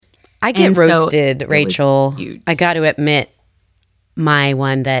I get roasted, Rachel. I got to admit, my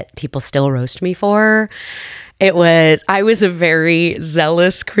one that people still roast me for, I was a very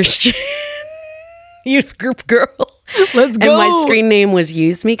zealous Christian youth group girl. Let's go. And my screen name was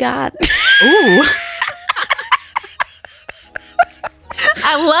Use Me God. Ooh.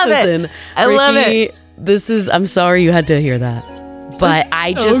 I love it. I love it. I'm sorry you had to hear that. But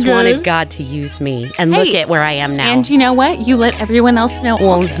I just wanted God to use me. And look at where I am now. And you know what? You let everyone else know.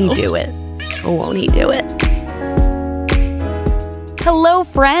 Won't he do it? Won't he do it? Hello,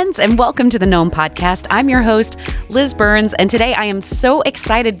 friends, and welcome to the Gnome Podcast. I'm your host, Liz Burns, and today I am so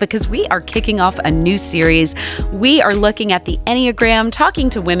excited because we are kicking off a new series. We are looking at the Enneagram, talking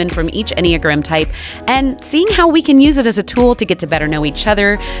to women from each Enneagram type, and seeing how we can use it as a tool to get to better know each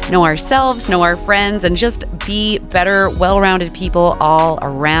other, know ourselves, know our friends, and just be better, well-rounded people all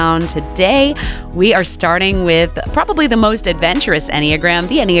around. Today, we are starting with probably the most adventurous Enneagram,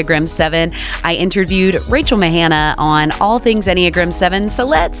 the Enneagram 7. I interviewed Rachel Mahannah on all things Enneagram 7, so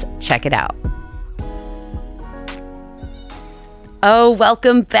let's check it out. Oh,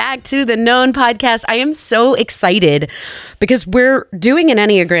 welcome back to the Known Podcast. I am so excited because we're doing an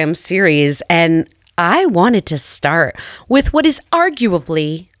Enneagram series, and I wanted to start with what is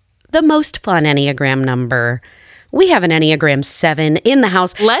arguably the most fun Enneagram number. We have an Enneagram 7 in the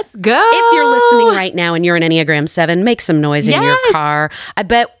house. Let's go. If you're listening right now and you're an Enneagram 7, make some noise in your car. I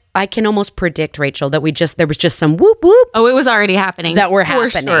bet I can almost predict, Rachel, that there was just some whoop whoops. Oh, it was already happening. That were for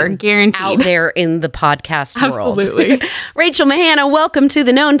happening. Sure, guaranteed. Out there in the podcast world. Absolutely. Rachel Mahannah, welcome to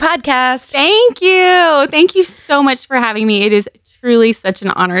the Known Podcast. Thank you. Thank you so much for having me. It is truly such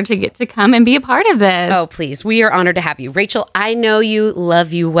an honor to get to come and be a part of this. Oh, please. We are honored to have you. Rachel, I know you,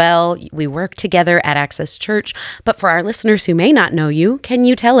 love you well. We work together at Access Church. But for our listeners who may not know you, can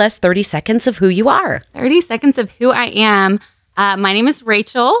you tell us 30 seconds of who you are? 30 seconds of who I am. My name is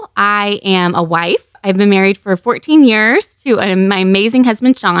Rachel. I am a wife. I've been married for 14 years to my amazing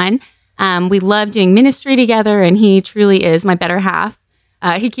husband, Sean. We love doing ministry together, and he truly is my better half.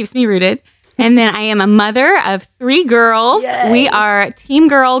 He keeps me rooted. And then I am a mother of 3 girls. Yay. We are Team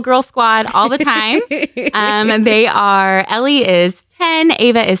Girl Squad all the time. They are, Ellie is 10,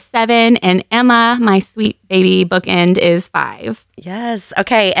 Ava is 7, and Emma, my sweet baby bookend, is 5. Yes.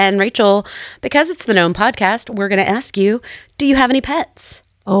 Okay. And Rachel, because it's the Gnome Podcast, we're going to ask you, do you have any pets?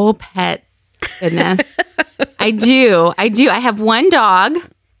 Oh, pets. Goodness. I do. I have one dog,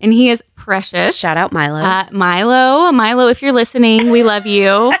 and he is precious. Shout out Milo. Milo, if you're listening, we love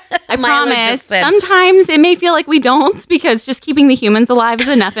you. I promise. Sometimes it may feel like we don't, because just keeping the humans alive is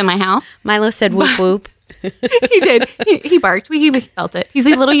enough in my house. Milo said whoop whoop. He did. He barked. He felt it. He's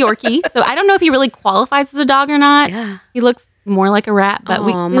a little Yorkie, so I don't know if he really qualifies as a dog or not. Yeah. He looks more like a rat, but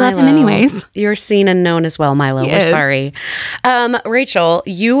we love him anyways. You're seen and known as well, Milo. We're sorry. Rachel,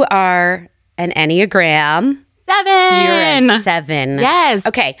 you are an Enneagram 7. You're a 7. Yes.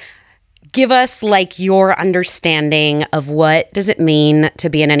 Okay. Give us your understanding of what does it mean to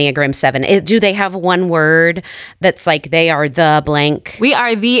be an Enneagram 7? Do they have one word that's they are the blank? We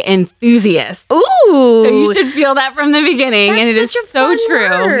are the enthusiasts. Ooh. So you should feel that from the beginning. That's and it is so true.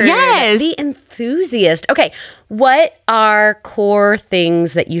 Word. Yes. The enthusiast. Okay. What are core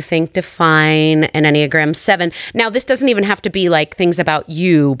things that you think define an Enneagram 7? Now, this doesn't even have to be things about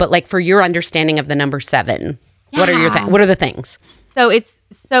you, but for your understanding of the number 7. Yeah. What are the things? So it's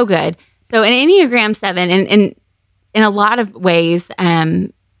so good. So an Enneagram 7, and in a lot of ways,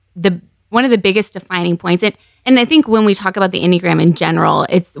 one of the biggest defining points, and I think when we talk about the Enneagram in general,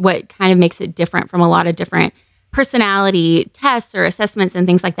 it's what kind of makes it different from a lot of different personality tests or assessments and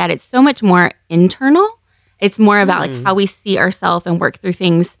things like that. It's so much more internal. It's more about how we see ourselves and work through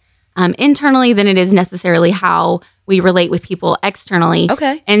things internally than it is necessarily how we relate with people externally.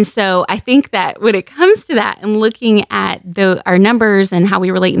 Okay. And so I think that when it comes to that and looking at our numbers and how we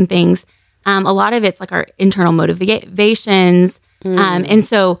relate in things, a lot of it's our internal motivations. And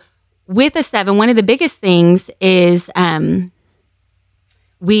so with a 7, one of the biggest things is honestly,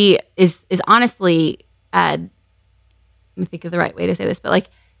 let me think of the right way to say this, but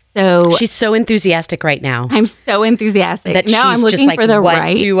so she's so enthusiastic right now. I'm so enthusiastic. That now I'm looking just for the what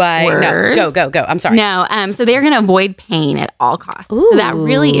right do I words. No, go. I'm sorry. No, so they're going to avoid pain at all costs. Ooh. So that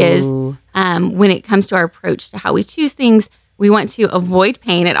really is when it comes to our approach to how we choose things, we want to avoid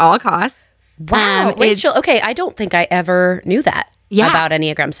pain at all costs. Wow, Rachel. Okay, I don't think I ever knew that. Yeah. About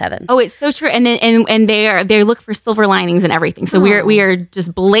Enneagram 7. Oh, it's so true. And then and they look for silver linings and everything. So we are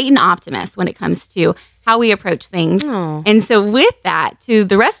just blatant optimists when it comes to how we approach things. Oh. And so with that, to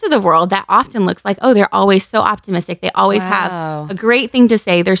the rest of the world, that often looks like, oh, they're always so optimistic. They always have a great thing to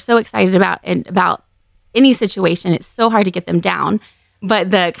say. They're so excited about any situation. It's so hard to get them down.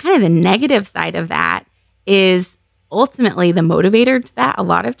 But the kind of the negative side of that is ultimately the motivator to that a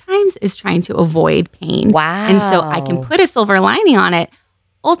lot of times is trying to avoid pain. Wow. And so I can put a silver lining on it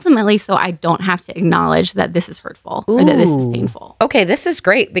ultimately so I don't have to acknowledge that this is hurtful or that this is painful. Okay, this is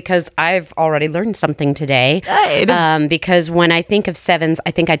great because I've already learned something today. Good. Because when I think of sevens,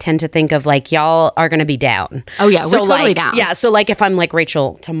 I think I tend to think of like, y'all are going to be down. Oh, yeah. So we're totally like, down. Yeah. So like if I'm like,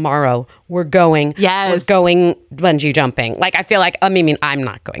 Rachel, tomorrow we're going bungee jumping. Like I feel like, I mean, I'm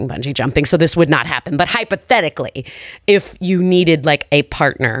not going bungee jumping, so this would not happen. But hypothetically, if you needed like a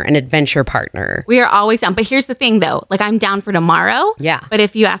partner, an adventure partner. We are always down. But here's the thing though, like I'm down for tomorrow. Yeah. But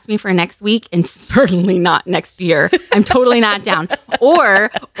if you ask me for next week and certainly not next year, I'm totally not down. Or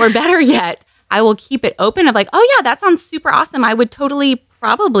better yet, I will keep it open of like, oh yeah, that sounds super awesome. I would totally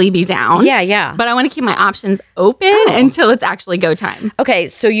probably be down. Yeah. But I want to keep my options open until it's actually go time. Okay,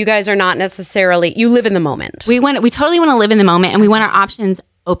 so you guys are not necessarily, you live in the moment. We totally want to live in the moment and we want our options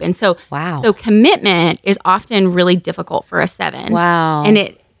open. So, Wow. So commitment is often really difficult for a 7. Wow. And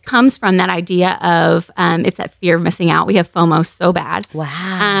it comes from that idea of, it's that fear of missing out. We have FOMO so bad.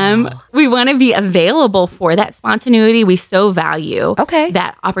 Wow. We want to be available for that spontaneity. We so value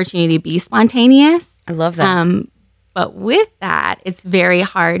that opportunity to be spontaneous. I love that. But with that, it's very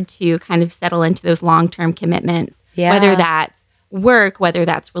hard to kind of settle into those long-term commitments, Yeah. whether that's work, whether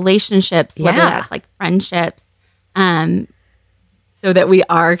that's relationships, whether that's like friendships, so that we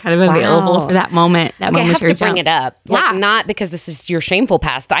are kind of available for that moment. That I have momentary to bring it up. Like, Yeah. not because this is your shameful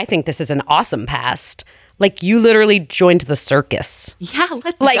past. I think this is an awesome past. Like, you literally joined the circus. Yeah,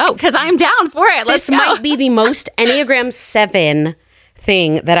 let's go, because I'm down for it. Let's This go. might be the most Enneagram 7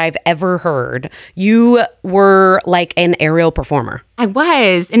 thing that I've ever heard. You were like an aerial performer. I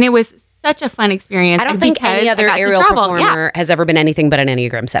was, and it was such a fun experience. I don't think any other aerial performer has ever been anything but an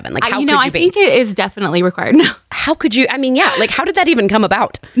Enneagram 7. Like, how could you I be? think it is definitely required. No. How could you? I mean, yeah. Like, how did that even come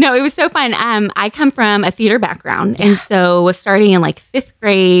about? No, it was so fun. I come from a theater background. And so starting in like 5th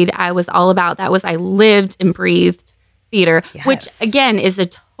grade, I was all about that. I lived and breathed theater, which again is a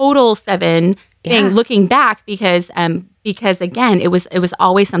total 7 thing looking back because again, it was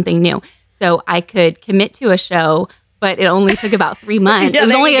always something new. So I could commit to a show, but it only took about 3 months. It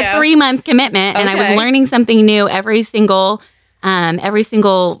was only a 3-month commitment, and I was learning something new every single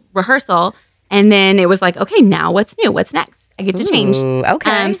rehearsal. And then it was like, okay, now what's new? What's next? I get to change.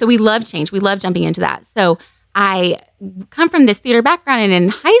 Okay. So we love change. We love jumping into that. So I come from this theater background, and in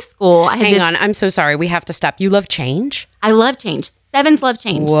high school, I had Hang on, I'm so sorry. We have to stop. You love change? I love change. 7s love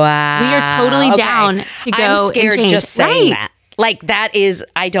change. Wow. We are totally down to go I'm scared and change. just saying that. Like, that is,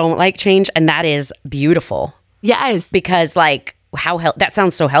 I don't like change, and that is beautiful. Yes. Because, like, that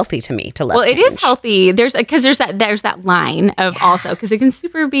sounds so healthy to me to love change. It is healthy. There's that line of also, because it can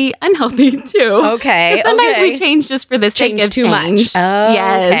super be unhealthy too. Okay. Sometimes we change just for the sake of too change. much. Oh,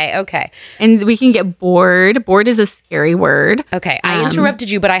 yes. Okay. And we can get bored. Bored is a scary word. Okay. I interrupted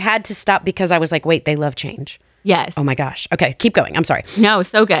you, but I had to stop because I was like, wait, they love change. Yes. Oh my gosh. Okay. Keep going. I'm sorry. No,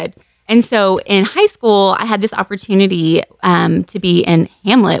 so good. And so in high school, I had this opportunity to be in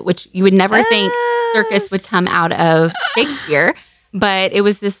Hamlet, which you would never think circus would come out of Shakespeare. But it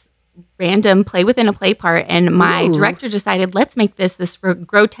was this random play within a play part. And my director decided, let's make this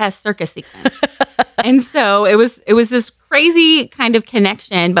grotesque circus sequence. And so it was this crazy kind of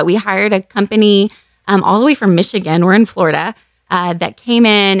connection. But we hired a company all the way from Michigan. We're in Florida. That came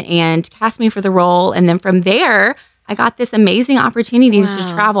in and cast me for the role. And then from there, I got this amazing opportunity to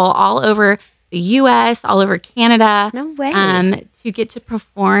travel all over the U.S., all over Canada. No way. To get to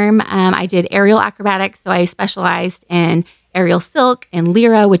perform. I did aerial acrobatics, so I specialized in aerial silk and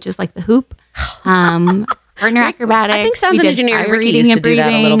lyra, which is like the hoop. Partner acrobatics. I think sounds engineering Ricky used to do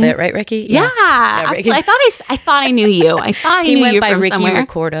that a little bit, right, Ricky? Yeah. Ricky. I thought I knew you. I thought I knew went you by from Ricky somewhere.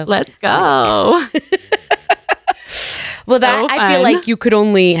 Ricordo. Let's go. Well, that So I feel fun. like you could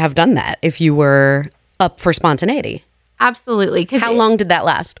only have done that if you were up for spontaneity. Absolutely. How long did that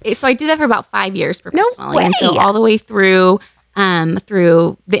last? So I did that for about 5 years professionally. way. And so all the way through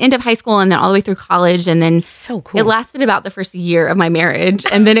the end of high school and then all the way through college. And then So cool. it lasted about the first year of my marriage.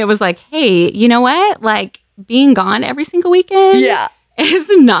 And then it was like, hey, you know what? Like being gone every single weekend is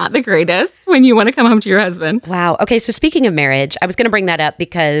not the greatest when you want to come home to your husband. Wow. Okay. So speaking of marriage, I was going to bring that up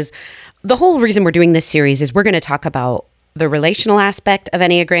because the whole reason we're doing this series is we're going to talk about the relational aspect of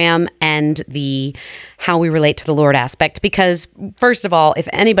Enneagram and the how we relate to the Lord aspect. Because first of all, if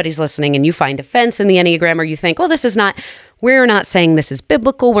anybody's listening and you find offense in the Enneagram or you think, well, this is not, we're not saying this is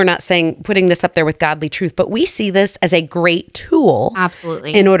biblical. We're not saying putting this up there with godly truth, but we see this as a great tool.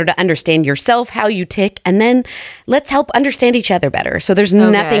 Absolutely. In order to understand yourself, how you tick, and then let's help understand each other better. So there's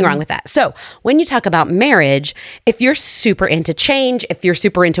nothing wrong with that. So when you talk about marriage, if you're super into change, if you're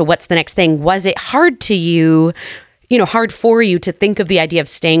super into what's the next thing, was it hard to you, hard for you to think of the idea of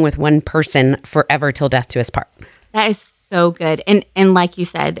staying with one person forever till death do us part? That is so good. And like you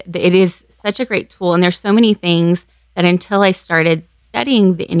said, it is such a great tool. And there's so many things that until I started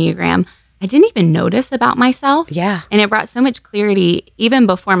studying the Enneagram, I didn't even notice about myself. Yeah. And it brought so much clarity even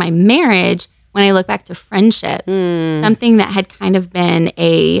before my marriage when I look back to friendship. Something that had kind of been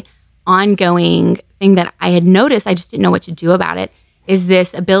a ongoing thing that I had noticed, I just didn't know what to do about it, is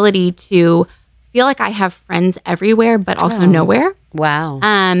this ability to feel like I have friends everywhere, but also nowhere. Wow.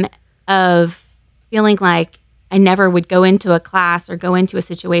 Of feeling like I never would go into a class or go into a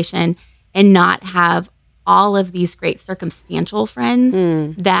situation and not have all of these great circumstantial friends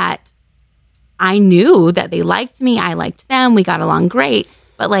that I knew that they liked me. I liked them. We got along great.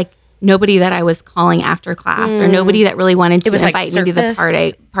 But like nobody that I was calling after class or nobody that really wanted to invite me to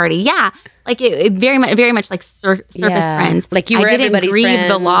the party. Yeah. Like it very much like surface friends. Like you were I didn't everybody's grieve friend.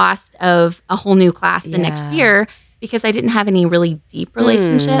 the loss of a whole new class the next year because I didn't have any really deep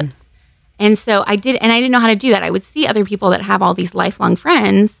relationships. And so I didn't know how to do that. I would see other people that have all these lifelong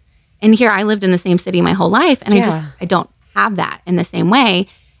friends. And here I lived in the same city my whole life. And I don't have that in the same way.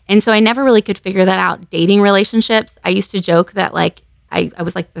 And so I never really could figure that out. Dating relationships, I used to joke that like I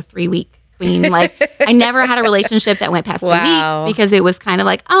was like the 3-week queen. Like I never had a relationship that went past 3 weeks because it was kind of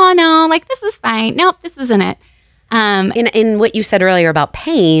like, oh no, like this is fine. Nope, this isn't it. In what you said earlier about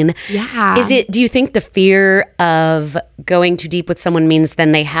pain, do you think the fear of going too deep with someone means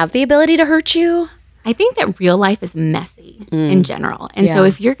then they have the ability to hurt you? I think that real life is messy in general. And so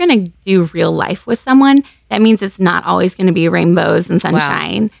if you're going to do real life with someone, that means it's not always going to be rainbows and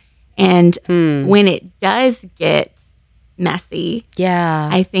sunshine. And when it does get messy,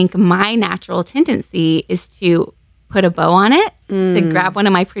 I think my natural tendency is to put a bow on it, to grab one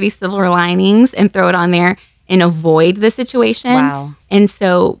of my pretty silver linings and throw it on there and avoid the situation. Wow. And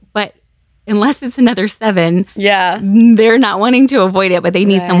so, but unless it's another 7, they're not wanting to avoid it, but they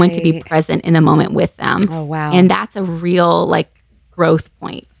need someone to be present in the moment with them. Oh, wow. And that's a real like growth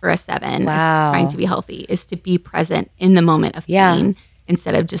point for a 7 is trying to be healthy, is to be present in the moment of pain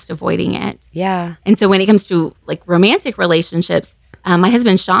instead of just avoiding it. Yeah. And so when it comes to like romantic relationships, my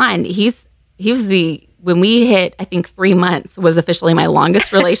husband, Sean, he was when we hit, I think 3 months was officially my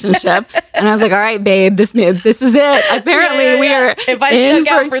longest relationship. And I was like, all right, babe, this is it. Apparently we are if I stuck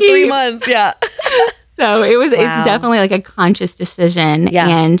out for 3 months, So it's definitely like a conscious decision. Yeah.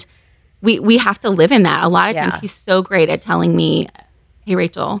 And we have to live in that. A lot of times he's so great at telling me, hey,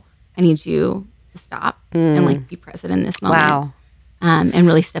 Rachel, I need you to stop and like be present in this moment. Wow. And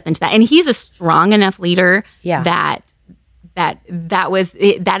really step into that. And he's a strong enough leader that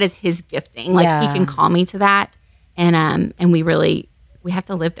is his gifting. Like he can call me to that. And we have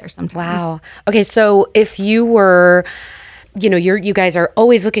to live there sometimes. Wow. Okay. So if you were, you guys are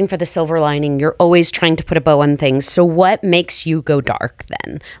always looking for the silver lining. You're always trying to put a bow on things. So what makes you go dark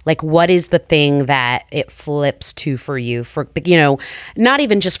then? Like what is the thing that it flips to for you not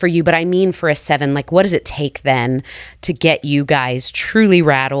even just for you, but I mean for a 7, like what does it take then to get you guys truly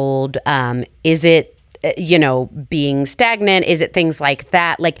rattled? Is it, being stagnant? Is it things like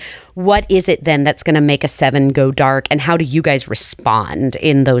that? Like, what is it then that's going to make a 7 go dark? And how do you guys respond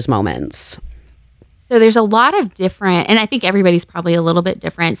in those moments? So there's a lot of different, and I think everybody's probably a little bit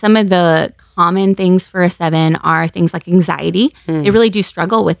different. Some of the common things for a 7 are things like anxiety. They really do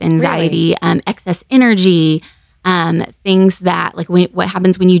struggle with anxiety, excess energy, things that like what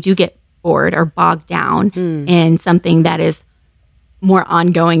happens when you do get bored or bogged down in something that is more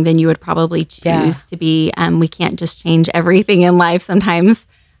ongoing than you would probably choose to be. We can't just change everything in life. Sometimes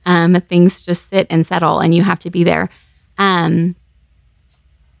things just sit and settle and you have to be there. And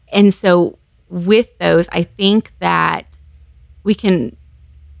so with those, I think that we can,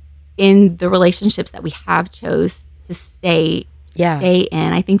 in the relationships that we have chose to stay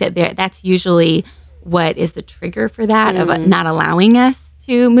in, I think that that's usually what is the trigger for that, of not allowing us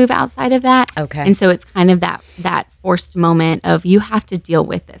to move outside of that. Okay. And so it's kind of that forced moment of you have to deal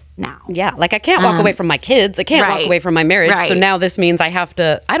with this now. Yeah. Like I can't walk away from my kids. I can't walk away from my marriage. Right. So now this means I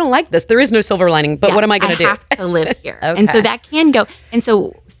don't like this. There is no silver lining, but what am I going to do? I have to live here. Okay. And so that can go. And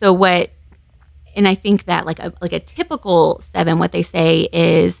so what, and I think that like a typical 7, what they say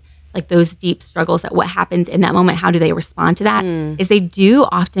is like those deep struggles, that what happens in that moment, how do they respond to that, is they do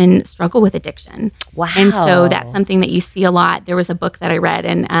often struggle with addiction. Wow. And so that's something that you see a lot. There was a book that I read,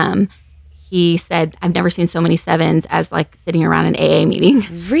 and he said, I've never seen so many sevens as like sitting around an AA meeting.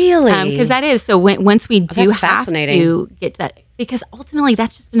 Really? Because that is. So once we do that's have to get to that, because ultimately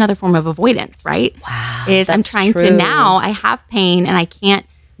that's just another form of avoidance, right? Wow. I'm trying to now, I have pain and I can't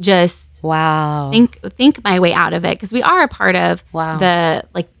just think my way out of it, because we are a part of the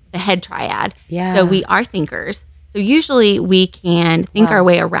head triad. Yeah. So we are thinkers. So usually we can think our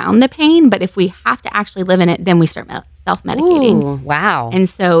way around the pain, but if we have to actually live in it, then we start self-medicating. Ooh, wow. And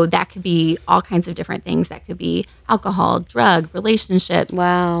so that could be all kinds of different things. That could be alcohol, drug, relationships.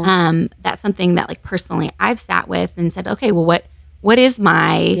 Wow. That's something that like personally I've sat with and said, okay, well, what is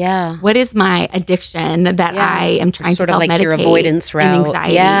my addiction that I am trying to self-medicate? Like your avoidance route. And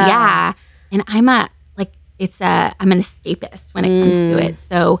anxiety. Yeah. And I'm an escapist when it comes to it.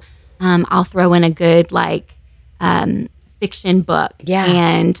 So I'll throw in a good fiction book. Yeah.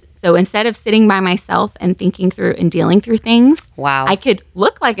 And so instead of sitting by myself and thinking through and dealing through things, I could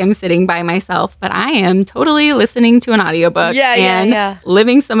look like I'm sitting by myself, but I am totally listening to an audiobook and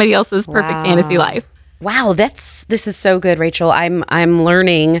living somebody else's perfect fantasy life. Wow, this is so good, Rachel. I'm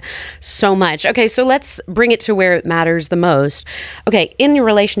learning so much. Okay, so let's bring it to where it matters the most. Okay, in your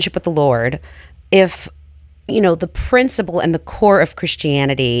relationship with the Lord, if the principle and the core of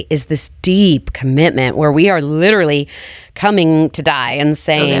Christianity is this deep commitment where we are literally coming to die and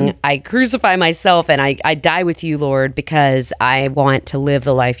saying, I crucify myself and I die with you, Lord, because I want to live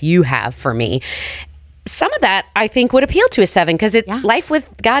the life you have for me. Some of that I think would appeal to a 7, because life with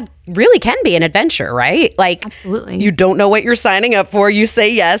God really can be an adventure, right? Like, absolutely. You don't know what you're signing up for. You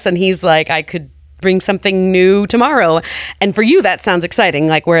say yes, and he's like, I could bring something new tomorrow. And for you, that sounds exciting.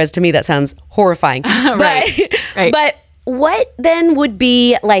 Like, whereas to me, that sounds horrifying. Right. But what then would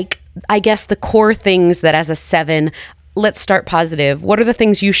be like, I guess, the core things that as a 7, let's start positive. What are the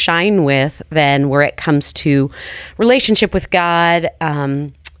things you shine with then where it comes to relationship with God,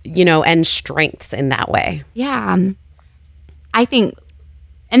 and strengths in that way? Yeah. I think,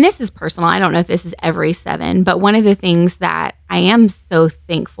 and this is personal, I don't know if this is every 7, but one of the things that I am so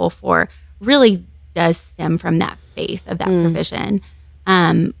thankful for really does stem from that faith of that provision.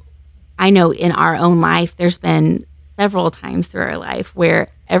 I know in our own life, there's been several times through our life where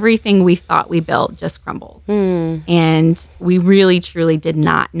everything we thought we built just crumbled. And we really, truly did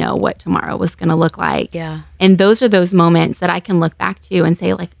not know what tomorrow was going to look like. Yeah. And those are those moments that I can look back to and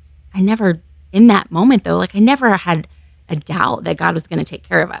say, like, in that moment though, like I never had a doubt that God was going to take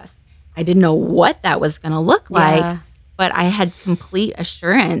care of us. I didn't know what that was going to look like, but I had complete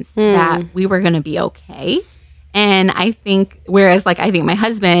assurance that we were going to be okay. And I think, whereas I think my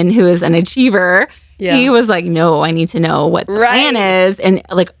husband, who is an achiever, he was like, no, I need to know what the plan is and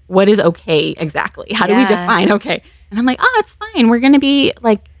like, what is okay exactly? How do we define okay? And I'm like, oh, it's fine. We're going to be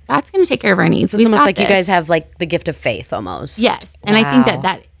like, God's going to take care of our needs. So it's almost like you guys have like the gift of faith almost. Yes. And I think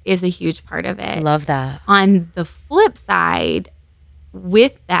that is a huge part of it. Love that. On the flip side,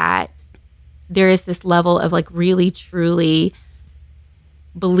 with that, there is this level of like really, truly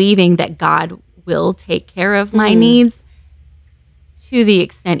believing that God will take care of my needs, to the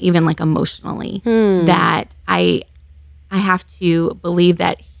extent even like emotionally, that I have to believe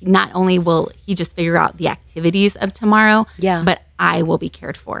that not only will he just figure out the activities of tomorrow, but I will be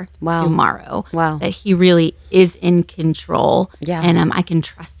cared for tomorrow. Wow. That he really is in control, and I can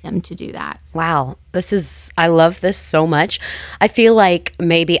trust him to do that. Wow. I love this so much. I feel like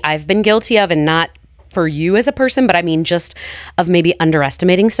maybe I've been guilty of, and not for you as a person, but I mean just of maybe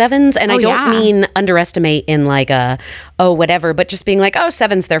underestimating 7s. And I don't mean underestimate in like whatever, but just being like,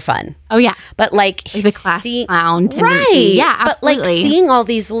 7s, they're fun. Oh yeah. But like the class clown tendency. Right. Yeah, absolutely. But like seeing all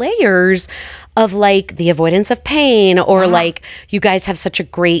these layers of like the avoidance of pain, or like you guys have such a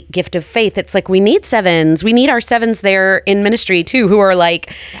great gift of faith. It's like, we need 7s. We need our 7s there in ministry too, who are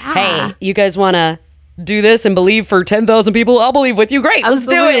like, hey, you guys want to do this and believe for 10,000 people? I'll believe with you. Great. Let's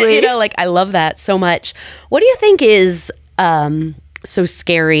do it. Like, I love that so much. What do you think is so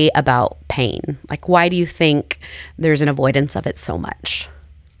scary about pain? Like, why do you think there's an avoidance of it so much?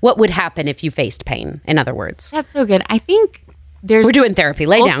 What would happen if you faced pain, in other words? That's so good. I think we're doing therapy.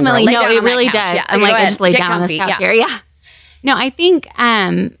 Lay down, girl. No, it really does. Yeah, I'm like, I just lay down on this couch here. Yeah. No, I think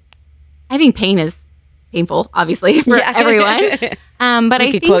pain is painful, obviously, for everyone. But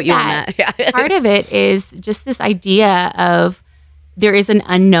I think that part of it is just this idea of there is an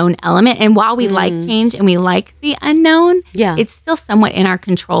unknown element. And while we like change and we like the unknown, it's still somewhat in our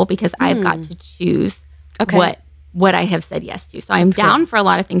control, because I've got to choose what I have said yes to. So I'm down for a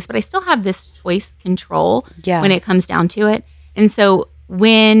lot of things, but I still have this choice control when it comes down to it. And so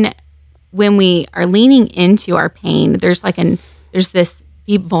when we are leaning into our pain, there's this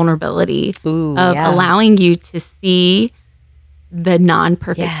deep vulnerability of allowing you to see the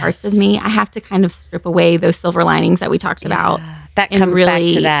non-perfect parts of me. I have to kind of strip away those silver linings that we talked about. That comes back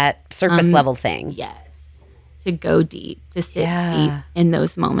to that surface level thing. Yes. To go deep, to sit deep in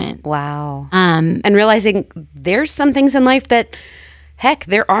those moments. Wow. And realizing there's some things in life that, heck,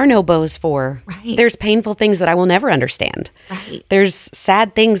 there are no bows for. Right. There's painful things that I will never understand. Right. There's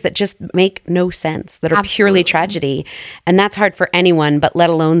sad things that just make no sense, that are purely tragedy. And that's hard for anyone, but let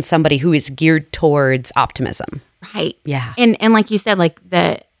alone somebody who is geared towards optimism. Right. Yeah. And like you said, like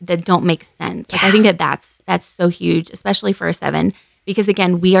that don't make sense. Like, I think that's so huge, especially for a 7, because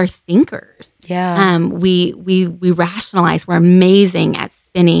again, we are thinkers. Yeah. We rationalize. We're amazing at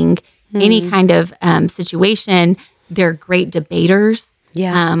spinning any kind of situation. They're great debaters.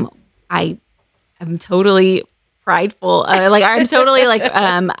 Yeah. I am totally prideful. I'm totally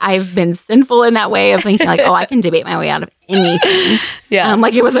I've been sinful in that way of thinking like, oh, I can debate my way out of anything. Yeah.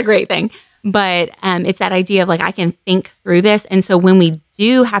 Like it was a great thing. But it's that idea of like, I can think through this. And so when we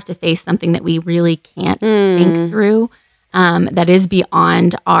do have to face something that we really can't think through, that is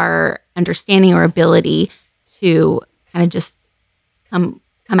beyond our understanding or ability to kind of just come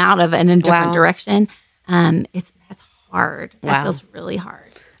out of it in a different direction, that's hard. That feels really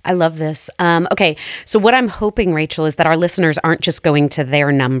hard. I love this. Okay. So what I'm hoping, Rachel, is that our listeners aren't just going to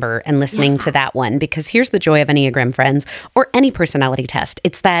their number and listening to that one, because here's the joy of Enneagram Friends or any personality test.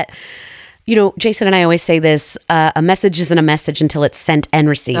 It's that, Jason and I always say this, a message isn't a message until it's sent and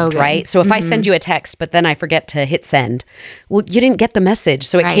received, right? So if I send you a text, but then I forget to hit send, well, you didn't get the message.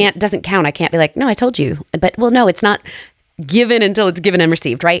 So it doesn't count. I can't be like, no, I told you. But no, it's not given until it's given and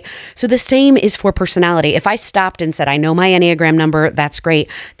received, right? So the same is for personality. If I stopped and said, I know my Enneagram number, that's great,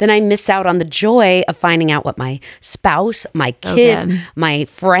 then I miss out on the joy of finding out what my spouse, my kids, my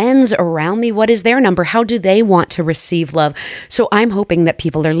friends around me, what is their number? How do they want to receive love? So I'm hoping that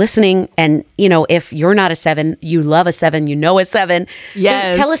people are listening, and if you're not a 7, you love a 7, you know a 7.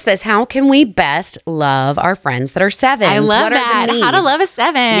 Yes. So tell us this, how can we best love our friends that are 7s? I love that. How to love a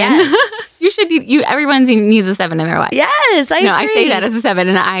 7. Yes. Everyone needs a 7 in their life. Yes, I agree. I say that as a 7,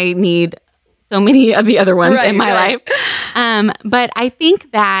 and I need so many of the other ones in my life. But I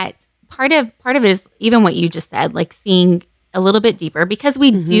think that part of it is even what you just said, like seeing a little bit deeper, because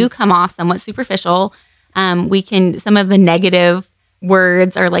we do come off somewhat superficial. Some of the negative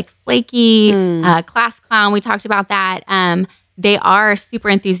words are like flaky, class clown. We talked about that. They are super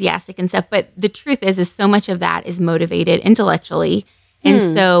enthusiastic and stuff, but the truth is so much of that is motivated intellectually. And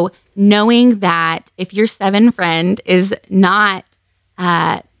so knowing that if your 7 friend is not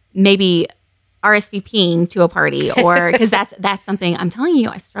maybe RSVPing to a party, or because that's something I'm telling you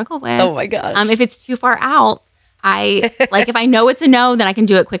I struggle with. Oh my gosh. If it's too far out, if I know it's a no, then I can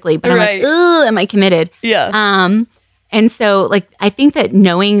do it quickly. But I'm like, ugh, am I committed? Yeah. And so I think that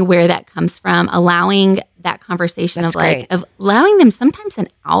knowing where that comes from, allowing that conversation of allowing them sometimes an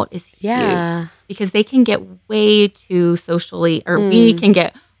out is huge, because they can get way too socially, or we can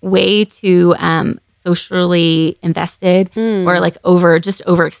get way too socially invested or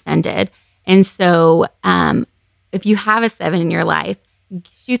overextended. And so if you have a 7 in your life,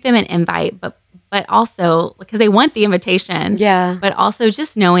 shoot them an invite, but also because they want the invitation, but also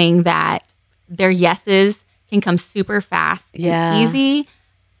just knowing that their yeses can come super fast and easy,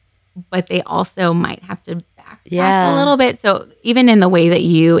 but they also might have to backtrack a little bit. So even in the way that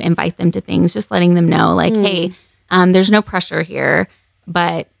you invite them to things, just letting them know like, hey, there's no pressure here,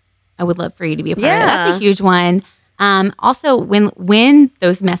 but I would love for you to be a part of it. That's a huge one. Also, when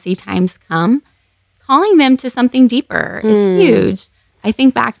those messy times come, calling them to something deeper is huge. I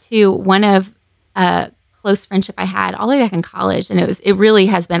think back to one of a close friendship I had all the way back in college, and it really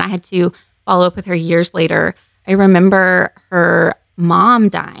has been. I had to follow up with her years later. I remember her mom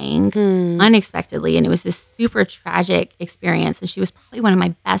dying unexpectedly, and it was this super tragic experience. And she was probably one of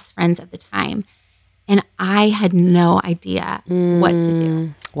my best friends at the time. And I had no idea what to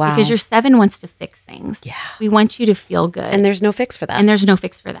do. Wow. Because your 7 wants to fix things. Yeah. We want you to feel good. And there's no fix for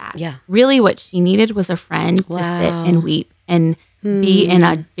that. Yeah. Really what she needed was a friend to sit and weep and be in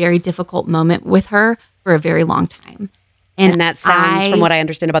a very difficult moment with her for a very long time. And that sounds, from what I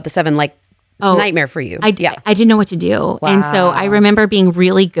understand about the 7, like nightmare for you. I didn't know what to do. Wow. And so I remember being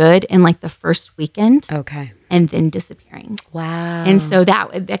really good in like the first weekend. Okay. And then disappearing. Wow. And so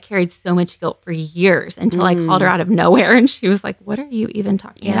that carried so much guilt for years until I called her out of nowhere, and she was like, what are you even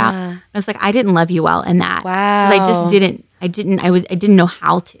talking about? And I was like, I didn't love you well in that. Wow. Because I didn't know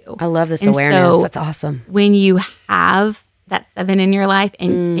how to. I love this awareness. So that's awesome. When you have that 7 in your life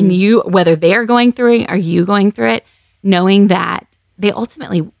and you, whether they're going through it or you going through it, knowing that they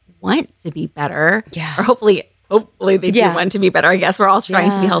ultimately want to be better, or hopefully they do want to be better. I guess we're all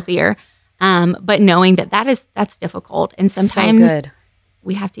trying to be healthier. But knowing that's difficult. And sometimes So good.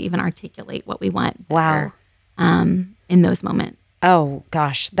 we have to even articulate what we want Wow. better, in those moments. Oh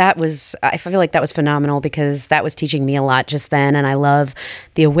gosh, I feel like that was phenomenal because that was teaching me a lot just then. And I love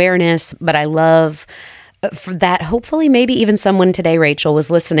the awareness, but I love for that. Hopefully maybe even someone today, Rachel,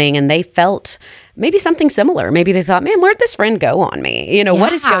 was listening and they felt maybe something similar. Maybe they thought, man, where'd this friend go on me? You know,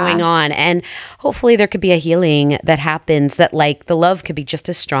 what is going on? And hopefully there could be a healing that happens that like the love could be just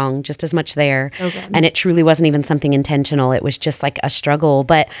as strong, just as much there. Okay. And it truly wasn't even something intentional. It was just like a struggle.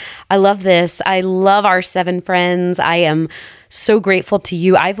 But I love this. I love our 7 friends. I am so grateful to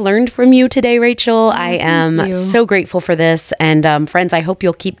you. I've learned from you today, Rachel. I am so grateful for this. And friends, I hope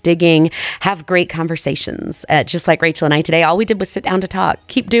you'll keep digging, have great conversations, just like Rachel and I today. All we did was sit down to talk.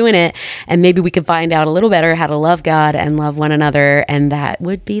 Keep doing it. And maybe we could find out a little better how to love God and love one another. And that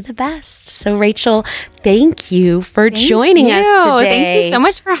would be the best. So Rachel, thank you for joining us today. Thank you so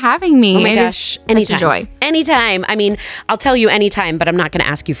much for having me. Oh my gosh. Anytime. Such a joy. Anytime. I mean, I'll tell you anytime, but I'm not going to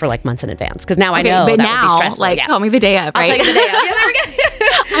ask you for like months in advance because now I know but that now, would be stressful. like, call me the day of, right? I'll tell you the day of. Yeah, there we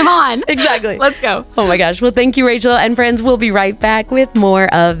go. I'm on. Exactly. Let's go. Oh my gosh. Well, thank you, Rachel. And friends, we'll be right back with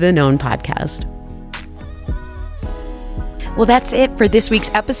more of the Known Podcast. Well, that's it for this week's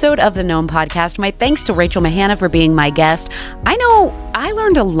episode of the Known Podcast. My thanks to Rachel Mahannah for being my guest. I know I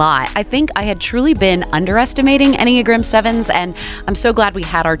learned a lot. I think I had truly been underestimating Enneagram 7s, and I'm so glad we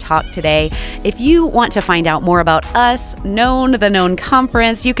had our talk today. If you want to find out more about us, Known, the Known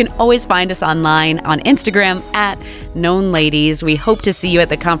Conference, you can always find us online on Instagram at Known Ladies. We hope to see you at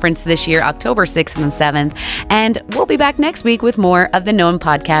the conference this year, October 6th and 7th. And we'll be back next week with more of the Known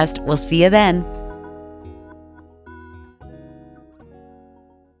Podcast. We'll see you then.